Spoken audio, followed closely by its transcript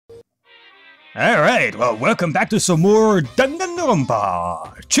Alright, well, welcome back to some more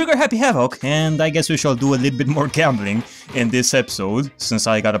Danganronpa! Trigger Happy Havoc, and I guess we shall do a little bit more gambling in this episode, since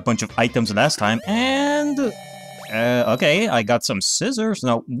I got a bunch of items last time, and... okay, I got some scissors.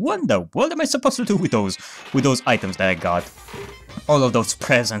 Now, what am I supposed to do with those items that I got? All of those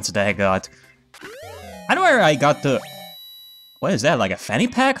presents that I got. I know where I got the... What is that, like a fanny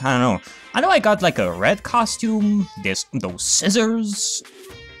pack? I don't know. I know I got like a red costume, those scissors,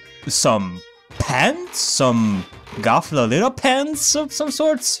 some pants, some Gafla little pants of some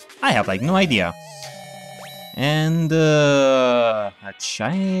sorts. I have like no idea. And a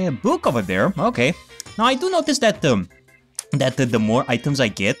shiny book over there. Okay. Now I do notice that the more items I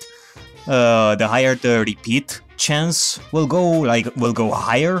get, the higher the repeat chance will go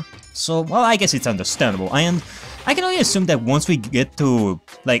higher. So well, I guess it's understandable. And I can only assume that once we get to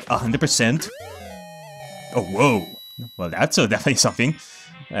like 100%. Oh whoa! Well, that's definitely something.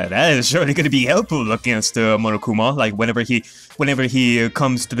 That is surely going to be helpful against Monokuma. Like whenever he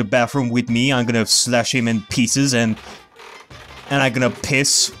comes to the bathroom with me, I'm gonna slash him in pieces and I'm gonna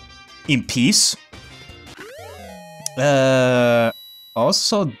piss in peace.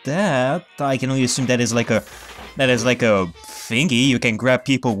 Also that I can only assume that is like a thingy you can grab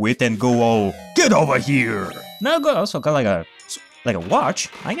people with and go all get over here. Now I also got like a watch.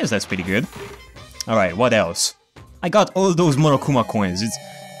 I guess that's pretty good. All right, what else? I got all those Monokuma coins.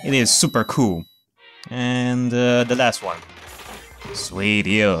 It is super cool. And the last one. Sweet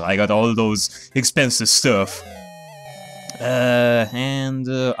deal. I got all those expensive stuff. And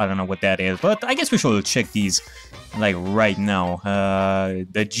I don't know what that is, but I guess we should check these like right now.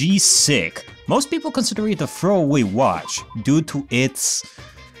 The G6. Most people consider it a throwaway watch due to its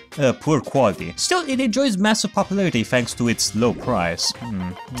poor quality. Still, it enjoys massive popularity thanks to its low price.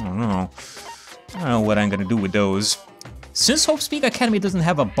 I don't know. I don't know what I'm gonna do with those. Since Hope Speak Academy doesn't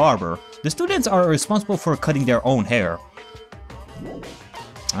have a barber, the students are responsible for cutting their own hair.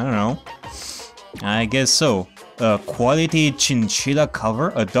 I don't know. I guess so. A quality chinchilla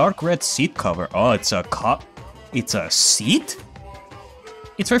cover, a dark red seat cover. Oh, it's a seat?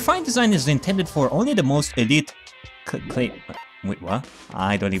 Its refined design is intended for only the most elite Wait, what?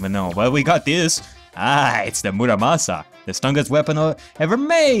 I don't even know. Well, we got this. Ah, it's the Muramasa, the strongest weapon ever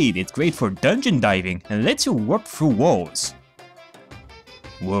made. It's great for dungeon diving and lets you warp through walls.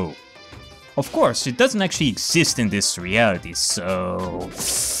 Whoa. Of course, it doesn't actually exist in this reality, so...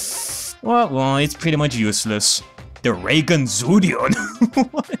 Well, it's pretty much useless. The Raygun Zudion!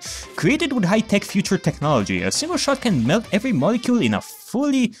 Created with high-tech future technology, a single shot can melt every molecule in a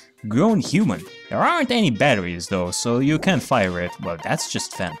fully grown human. There aren't any batteries though, so you can't fire it. Well, that's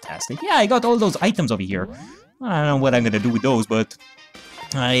just fantastic. Yeah, I got all those items over here. I don't know what I'm gonna do with those, but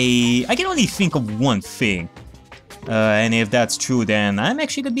I can only think of one thing. And if that's true, then I'm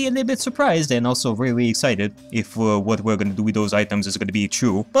actually gonna be a little bit surprised and also really excited if what we're gonna do with those items is gonna be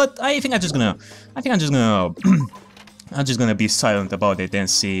true. But I think I'm just gonna I'm just gonna be silent about it and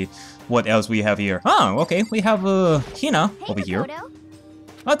see what else we have here. Oh, okay, we have Hina over here.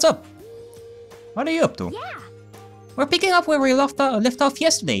 What's up? What are you up to? Yeah. We're picking up where we left off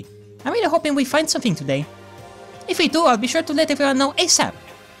yesterday. I'm really hoping we find something today. If we do, I'll be sure to let everyone know ASAP.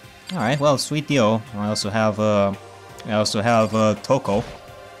 Alright, well, sweet deal. I also have Toko.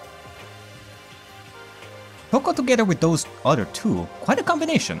 Toko together with those other two. Quite a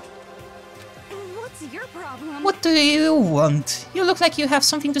combination. What's your problem? What do you want? You look like you have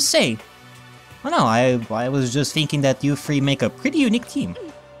something to say. Oh no, I was just thinking that you three make a pretty unique team.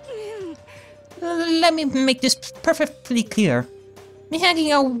 Let me make this perfectly clear. Me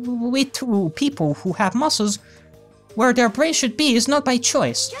hanging out with two people who have muscles where their brain should be is not by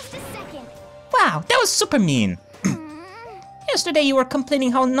choice. Just a second. Wow, that was super mean. Yesterday you were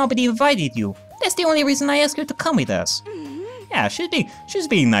complaining how nobody invited you. That's the only reason I asked you to come with us. Yeah, she's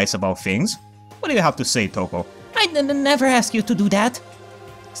being nice about things. What do you have to say, Toko? I never asked you to do that.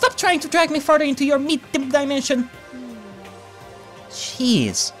 Stop trying to drag me further into your meat dimension.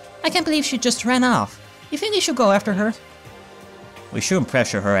 Jeez, I can't believe she just ran off. You think we should go after her? We shouldn't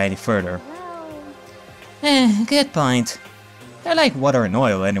pressure her any further. Good point. They're like water and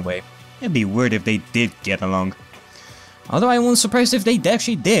oil anyway. It'd be weird if they did get along. Although I won't surprised if they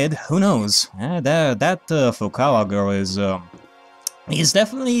actually did. Who knows? That Fukawa girl is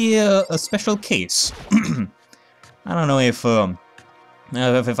definitely a special case. I don't know if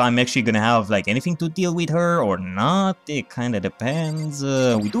I'm actually gonna have like anything to deal with her or not. It kind of depends.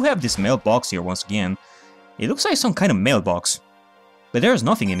 We do have this mailbox here once again. It looks like some kind of mailbox, but there's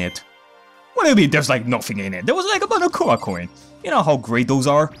nothing in it. What do you mean there's like nothing in it? There was like a Monokuma coin. You know how great those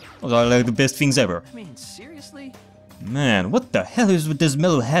are? Those are like the best things ever. I mean, seriously? Man, what the hell is with this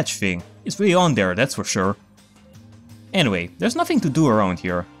metal hatch thing? It's really on there, that's for sure. Anyway, there's nothing to do around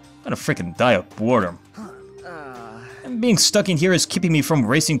here. I'm gonna freaking die of boredom. And being stuck in here is keeping me from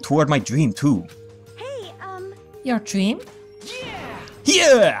racing toward my dream too. Hey, Your dream?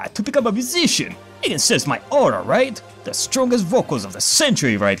 Yeah! To become a musician! It says my aura, right? The strongest vocals of the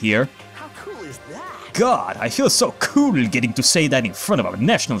century right here. How cool is that? God, I feel so cool getting to say that in front of a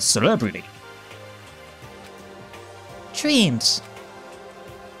national celebrity. Dreams.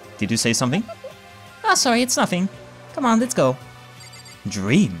 Did you say something? Oh, sorry, it's nothing. Come on, let's go.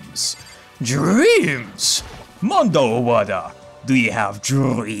 Dreams. Dreams! Mondo Wada, do you have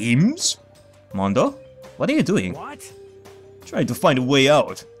dreams? Mondo, what are you doing? What? Trying to find a way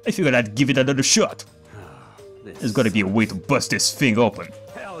out. I figured I'd give it another shot. There's gotta be a way to bust this thing open.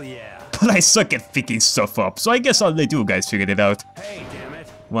 Hell yeah. But I suck at picking stuff up, so I guess I'll let you guys figure it out. Hey, damn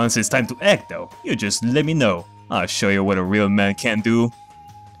it. Once it's time to act though, you just let me know. I'll show you what a real man can do.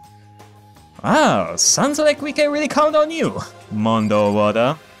 Wow, sounds like we can really count on you, Mondo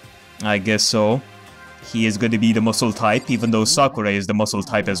Wada. I guess so. He is gonna be the muscle type, even though Sakura is the muscle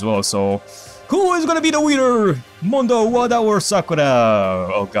type as well, so... Who is gonna be the winner? Mondo Wada or Sakura?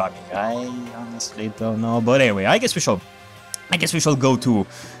 Oh god, I honestly don't know. But anyway, I guess we shall go to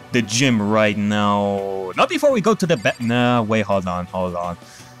the gym right now. Not before we go to the nah, wait, hold on.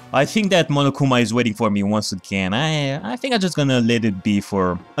 I think that Monokuma is waiting for me once again. I think I'm just gonna let it be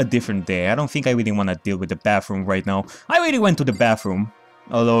for a different day. I don't think I really want to deal with the bathroom right now. I already went to the bathroom,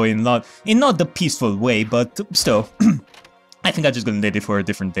 although in not the peaceful way, but still. I think I'm just gonna let it for a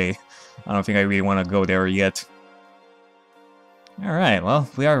different day. I don't think I really want to go there yet. Alright, well,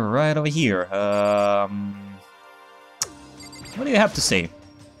 we are right over here. What do you have to say?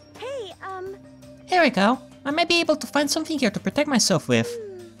 hey, Here we go. I might be able to find something here to protect myself with.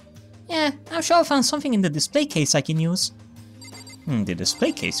 Yeah, I'm sure I found something in the display case I can use. The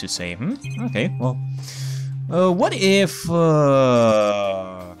display case, you say? Okay, well... what if... Hold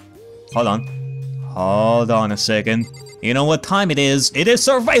on a second. You know what time it is? It is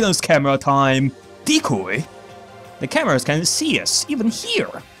surveillance camera time! Decoy? The cameras can see us, even here!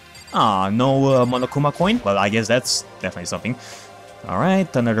 Ah, no Monokuma coin? Well, I guess that's definitely something.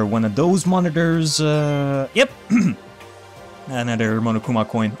 Alright, another one of those monitors, yep! Another Monokuma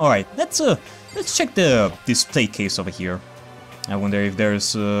coin. Alright, let's check the display case over here. I wonder if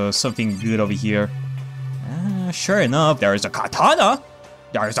there's something good over here. Sure enough, there is a katana!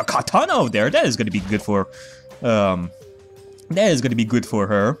 There is a katana over there! That is gonna be good for... that is gonna be good for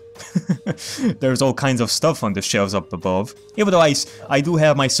her. There's all kinds of stuff on the shelves up above. Even though I do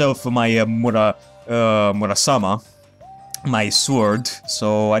have myself my Murasama, my sword,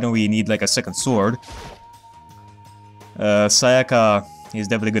 so I don't really need like a second sword. Sayaka is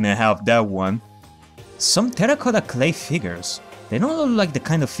definitely gonna have that one. Some terracotta clay figures. They don't look like the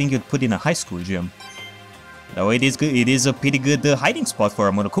kind of thing you'd put in a high school gym. Though it is good. It is a pretty good hiding spot for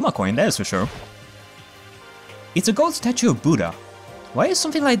a Monokuma coin, that is for sure. It's a gold statue of Buddha. Why is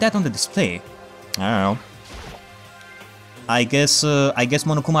something like that on the display? I don't know. I guess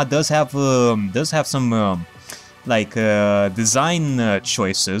Monokuma does have some design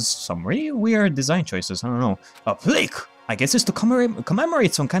choices, some really weird design choices. I don't know. A plaque. I guess it's to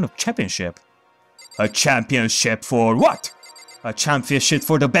commemorate some kind of championship. A championship for what? A championship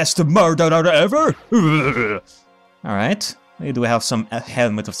for the best murderer ever? Alright. We do have some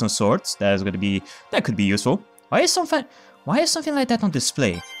helmet of some sorts. That could be useful. Why is something like that on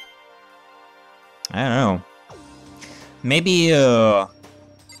display? I don't know. Maybe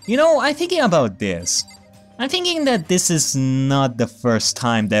you know, I'm thinking about this. I'm thinking that this is not the first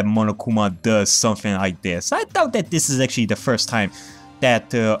time that Monokuma does something like this. I doubt that this is actually the first time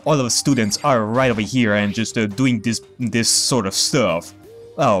that all of the students are right over here and just doing this sort of stuff.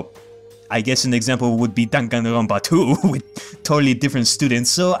 Well, I guess an example would be Danganronpa 2 with totally different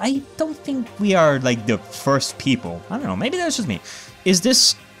students, so I don't think we are like the first people. I don't know, maybe that's just me. Is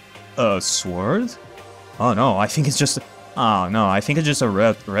this a sword? Oh no, I think it's just... Oh no, I think it's just a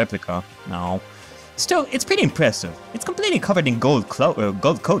replica. No. Still, it's pretty impressive. It's completely covered in gold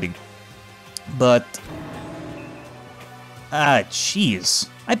coating. But... ah, jeez.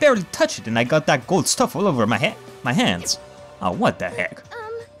 I barely touched it and I got that gold stuff all over my hands. Oh, what the heck?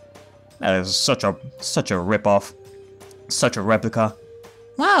 That is such a rip-off. Such a replica.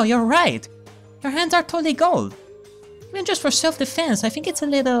 Wow, you're right. Your hands are totally gold. Even just for self-defense, I think it's a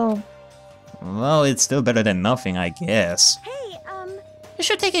little... Well, it's still better than nothing, I guess. hey, You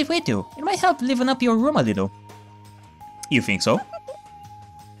should take it with you. It might help liven up your room a little. You think so?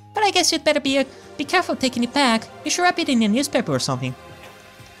 But I guess you'd better be careful taking it back. You should wrap it in a newspaper or something.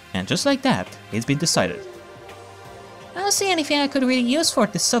 And just like that, it's been decided. don't see anything I could really use for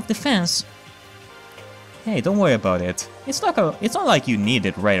this self-defense. Hey, don't worry about it. It's not like you need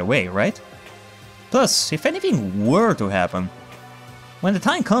it right away, right? Plus, if anything were to happen, when the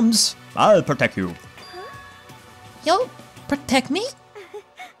time comes, I'll protect you. You'll protect me?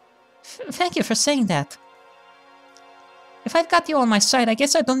 Thank you for saying that. If I've got you on my side, I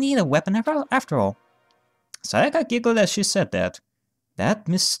guess I don't need a weapon after all. Sayaka giggled as she said that. That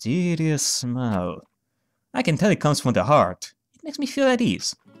mysterious smile. I can tell it comes from the heart. It makes me feel at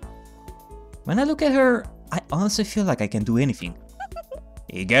ease. When I look at her, I honestly feel like I can do anything.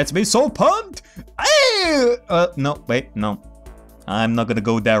 It gets me so pumped! Hey! No, wait, no. I'm not gonna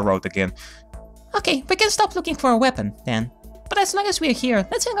go that route again. Okay, we can stop looking for a weapon, then. But as long as we're here,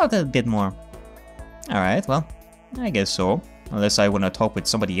 let's hang out a bit more. Alright, well, I guess so. Unless I wanna talk with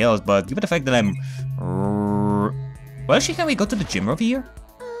somebody else, but given the fact that I'm... Well, actually, can we go to the gym over here?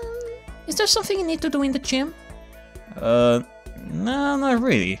 Is there something you need to do in the gym? No, not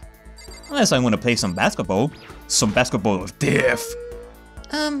really. Unless I wanna play some basketball. Some basketball of death.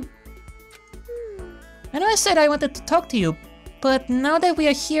 I know I said I wanted to talk to you, but now that we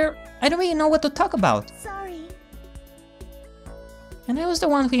are here, I don't really know what to talk about. Sorry. And I was the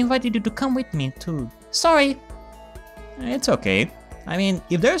one who invited you to come with me, too. Sorry. It's okay. I mean,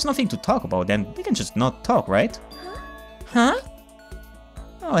 if there's nothing to talk about, then we can just not talk, right? Huh?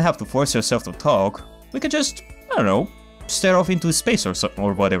 You don't have to force yourself to talk. We could just, I don't know, stare off into space or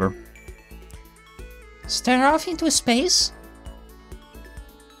whatever. Stare off into space?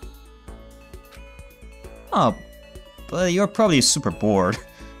 Oh, but you're probably super bored.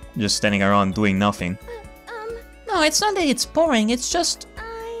 Just standing around doing nothing. No, it's not that it's boring, it's just...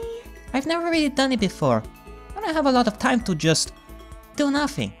 I've never really done it before. I don't have a lot of time to just do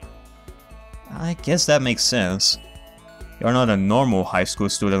nothing. I guess that makes sense. You're not a normal high school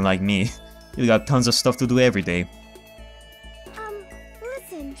student like me. You got tons of stuff to do every day.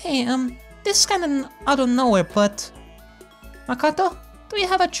 Listen. Hey, this is kinda out of nowhere, but... Makoto, do you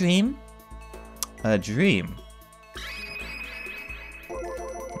have a dream? A dream?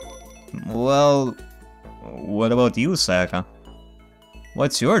 Well, what about you, Sayaka?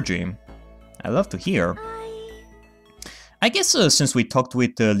 What's your dream? I'd love to hear. I guess since we talked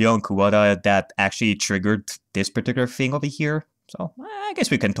with Leon Kuwata, that actually triggered this particular thing over here. So I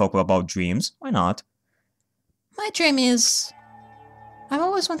guess we can talk about dreams. Why not? My dream is... I've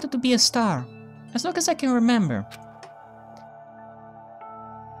always wanted to be a star, as long as I can remember.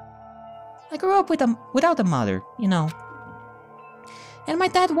 I grew up without a mother, you know. And my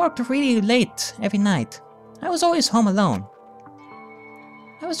dad worked really late every night. I was always home alone.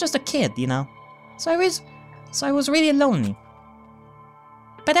 I was just a kid, you know. So I was really lonely.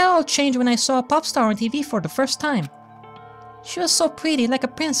 But that all changed when I saw a pop star on TV for the first time. She was so pretty, like a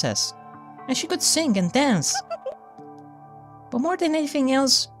princess. And she could sing and dance. But more than anything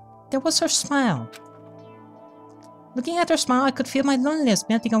else, there was her smile. Looking at her smile, I could feel my loneliness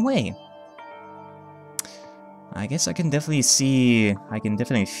melting away. I guess I can definitely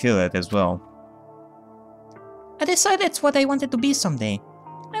feel it as well. I decided it's what I wanted to be someday.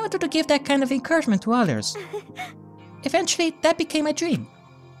 I wanted to give that kind of encouragement to others. Eventually, that became my dream.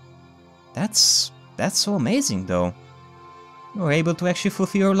 That's so amazing, though. You were able to actually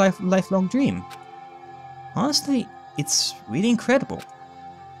fulfill your lifelong dream. Honestly, it's really incredible.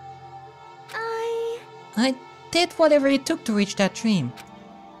 I did whatever it took to reach that dream.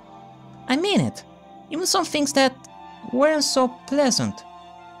 I mean it. Even some things that weren't so pleasant.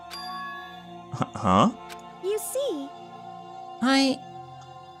 Huh? You see. I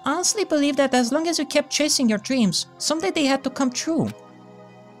honestly believe that as long as you kept chasing your dreams, someday they had to come true.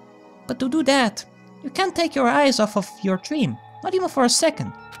 But to do that, you can't take your eyes off of your dream, not even for a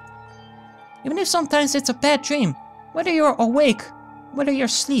second. Even if sometimes it's a bad dream, whether you're awake, whether you're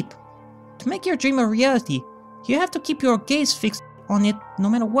asleep, to make your dream a reality, you have to keep your gaze fixed on it no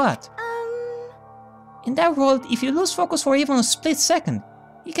matter what. In that world, if you lose focus for even a split second,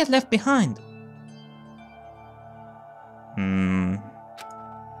 you get left behind. You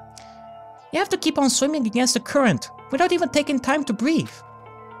have to keep on swimming against the current, without even taking time to breathe.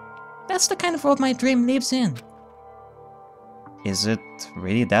 That's the kind of world my dream lives in. Is it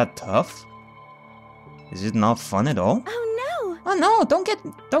really that tough? Is it not fun at all? Oh no! Oh no, don't get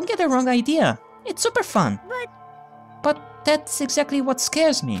the wrong idea. It's super fun. But that's exactly what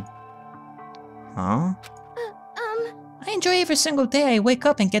scares me. Huh? I enjoy every single day I wake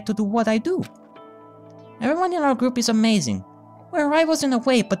up and get to do what I do. Everyone in our group is amazing. We're rivals in a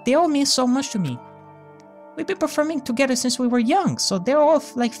way, but they all mean so much to me. We've been performing together since we were young, so they're all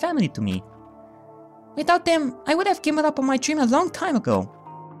like family to me. Without them, I would have given up on my dream a long time ago.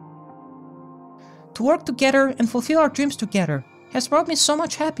 to work together and fulfill our dreams together has brought me so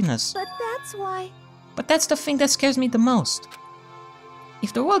much happiness. But that's why... But that's the thing that scares me the most.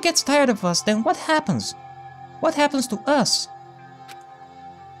 If the world gets tired of us, then what happens? What happens to us?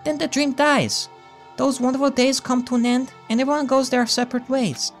 Then the dream dies. Those wonderful days come to an end and everyone goes their separate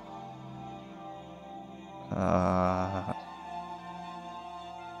ways.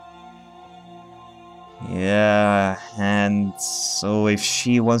 Yeah, and so if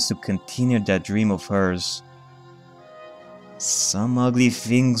she wants to continue that dream of hers, some ugly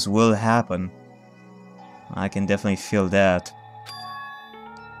things will happen. I can definitely feel that.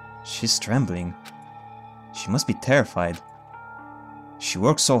 She's trembling. She must be terrified. She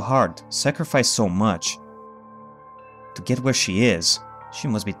worked so hard, sacrificed so much to get where she is. She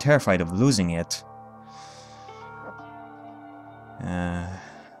must be terrified of losing it.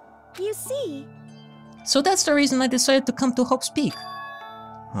 You see... So that's the reason I decided to come to Hope's Peak.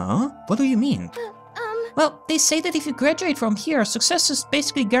 Huh? What do you mean? Well, they say that if you graduate from here, success is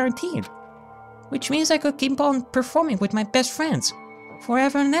basically guaranteed. Which means I could keep on performing with my best friends,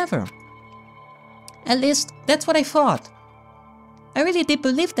 forever and ever. At least, that's what I thought. I really did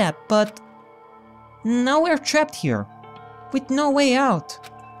believe that, but... now we're trapped here, with no way out.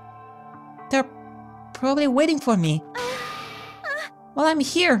 They're probably waiting for me. While I'm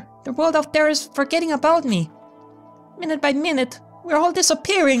here, the world out there is forgetting about me. Minute by minute, we're all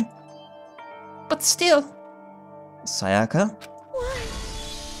disappearing. But still... Sayaka? Why?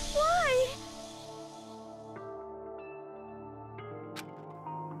 Why?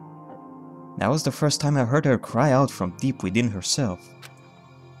 That was the first time I heard her cry out from deep within herself.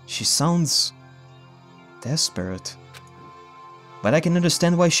 She sounds... desperate. But I can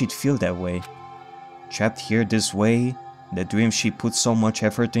understand why she'd feel that way. Trapped here this way, the dream she put so much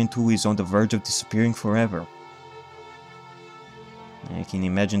effort into is on the verge of disappearing forever. I can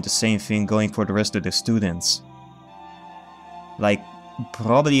imagine the same thing going for the rest of the students. Like,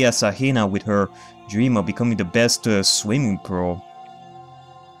 probably Asahina with her dream of becoming the best swimming pro.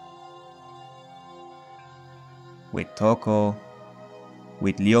 With Toko.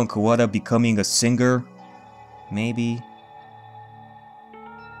 With Leon Kawada becoming a singer. Maybe.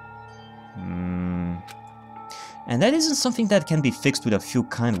 And that isn't something that can be fixed with a few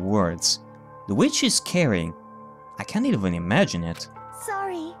kind words. The way she's caring, I can't even imagine it.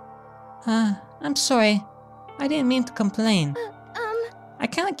 Sorry. I'm sorry. I didn't mean to complain. I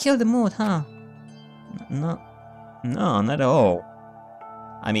kinda killed the mood, huh? No, not at all.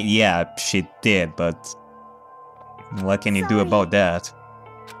 I mean, yeah, she did, but what can you do about that?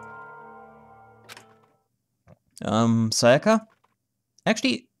 Sayaka?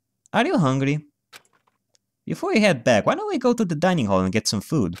 Actually, are you hungry? Before we head back, why don't we go to the dining hall and get some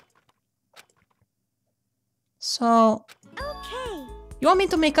food? So... Okay. you want me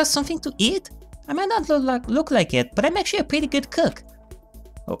to make us something to eat? I might not look like it, but I'm actually a pretty good cook.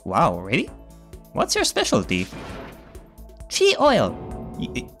 Oh, wow, really? What's your specialty? Tree oil.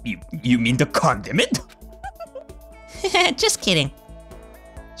 You mean the condiment? Just kidding.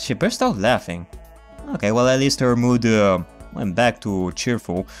 She burst out laughing. Okay, well at least her mood went back to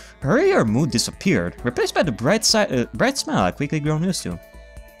cheerful. Her earlier mood disappeared, replaced by the bright smile I quickly grown used to.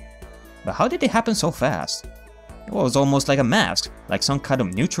 But how did it happen so fast? It was almost like a mask, like some kind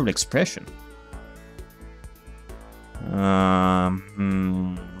of neutral expression.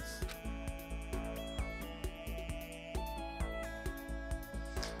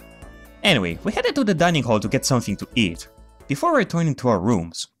 Anyway, we headed to the dining hall to get something to eat, before returning to our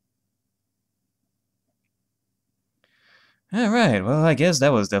rooms. Alright, well I guess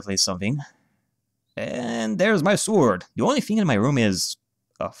that was definitely something. And there's my sword. The only thing in my room is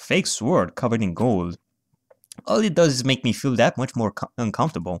a fake sword covered in gold. All it does is make me feel that much more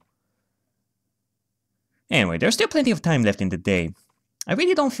uncomfortable. Anyway, there's still plenty of time left in the day. I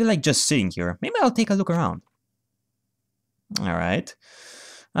really don't feel like just sitting here. Maybe I'll take a look around. Alright.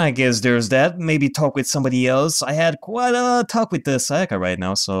 I guess there's that. Maybe talk with somebody else. I had quite a talk with Sayaka right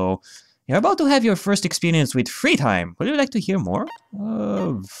now, so... You're about to have your first experience with free time. Would you like to hear more?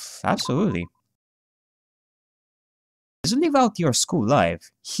 Absolutely. As you live out your school life,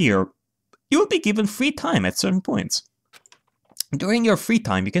 here, you will be given free time at certain points. During your free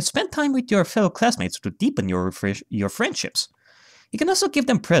time, you can spend time with your fellow classmates to deepen your friendships. You can also give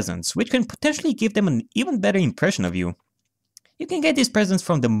them presents, which can potentially give them an even better impression of you. You can get these presents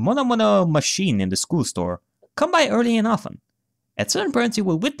from the Mono machine in the school store. Come by early and often. At certain points, you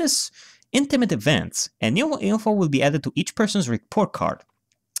will witness intimate events, and new info will be added to each person's report card.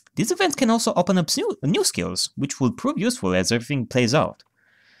 These events can also open up new skills, which will prove useful as everything plays out.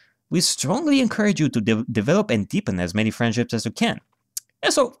 We strongly encourage you to develop and deepen as many friendships as you can.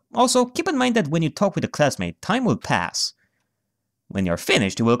 And so, also, keep in mind that when you talk with a classmate, time will pass. When you're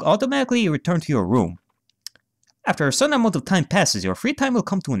finished, you will automatically return to your room. After a certain amount of time passes, your free time will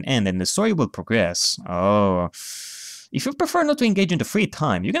come to an end and the story will progress. Oh. If you prefer not to engage in the free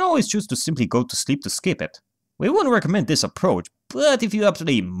time, you can always choose to simply go to sleep to skip it. We wouldn't recommend this approach, but if you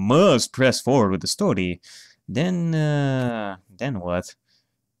absolutely must press forward with the story, then what?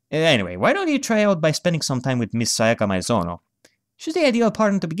 Anyway, why don't you try out by spending some time with Miss Sayaka Maizono? She's the ideal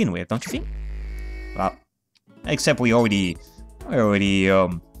partner to begin with, don't you think? Well, except we already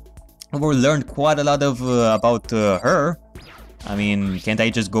learned quite a lot of about her. I mean, can't I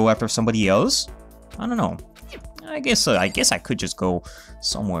just go after somebody else? I don't know. I guess I could just go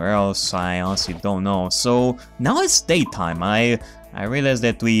somewhere else. I honestly don't know. So now it's daytime. I realized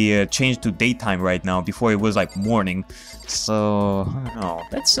that we changed to daytime right now. Before it was like morning. So I don't know.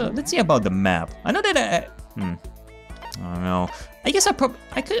 Let's see about the map. I know that I don't know. I guess I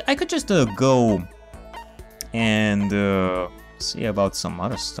could just go and see about some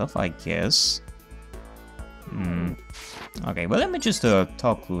other stuff. I guess. Okay, well, let me just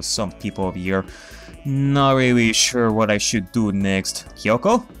talk to some people over here. Not really sure what I should do next.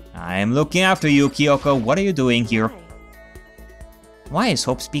 Kyoko? I'm looking after you, Kyoko. What are you doing here? Why is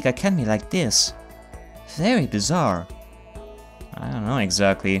Hope Speak Academy like this? Very bizarre. I don't know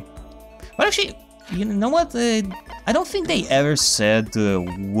exactly. But actually, you know what? I don't think they ever said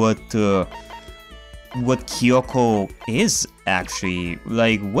what Kyoko is actually.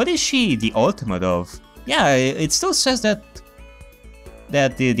 Like, what is she the ultimate of? Yeah, it still says that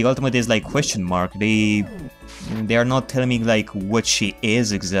the ultimate is like question mark. They are not telling me like what she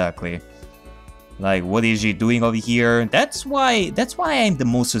is exactly. Like, what is she doing over here? That's why I'm the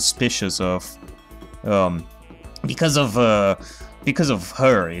most suspicious of because of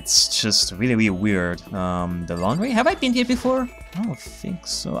her. It's just really weird. The laundry? Have I been here before? I don't think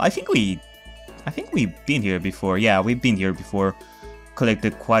so. I think we've been here before. Yeah, we've been here before.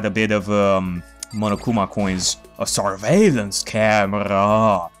 Collected quite a bit of Monokuma coins. A surveillance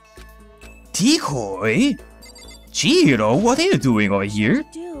camera. Decoy? Chihiro, what are you doing over here?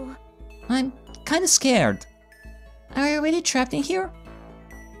 I'm kinda scared. Are we really trapped in here?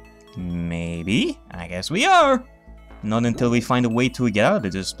 Maybe. I guess we are. Not until we find a way to get out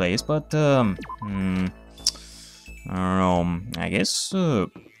of this place, but I don't know. I guess well,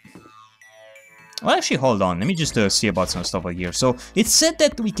 actually, hold on. Let me just see about some stuff over here. So it said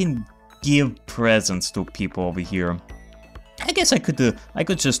that we can give presents to people over here. I guess I could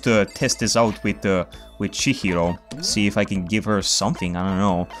just test this out with Chihiro. See if I can give her something. I don't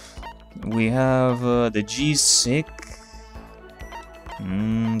know. We have the G-Sick.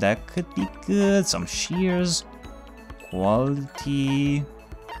 That could be good. Some shears. Quality.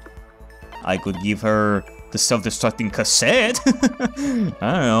 I could give her the self-destructing cassette. I don't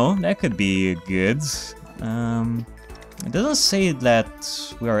know. That could be good. It doesn't say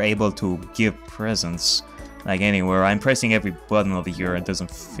that we are able to give presents like anywhere. I'm pressing every button over here. It doesn't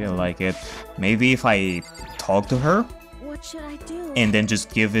feel like it. Maybe if I talk to her? What should I do? And then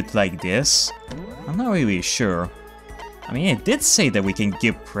just give it like this? I'm not really sure. I mean, it did say that we can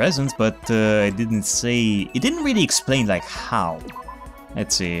give presents, but it didn't really explain like how.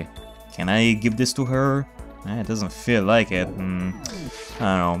 Let's see. Can I give this to her? It doesn't feel like it. I don't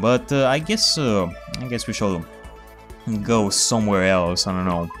know, but I guess we should go somewhere else. I don't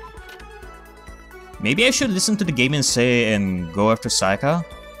know. Maybe I should listen to the game and go after Sayaka.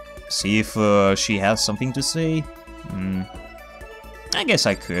 See if she has something to say. I guess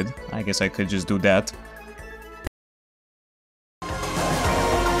I could. I guess I could just do that.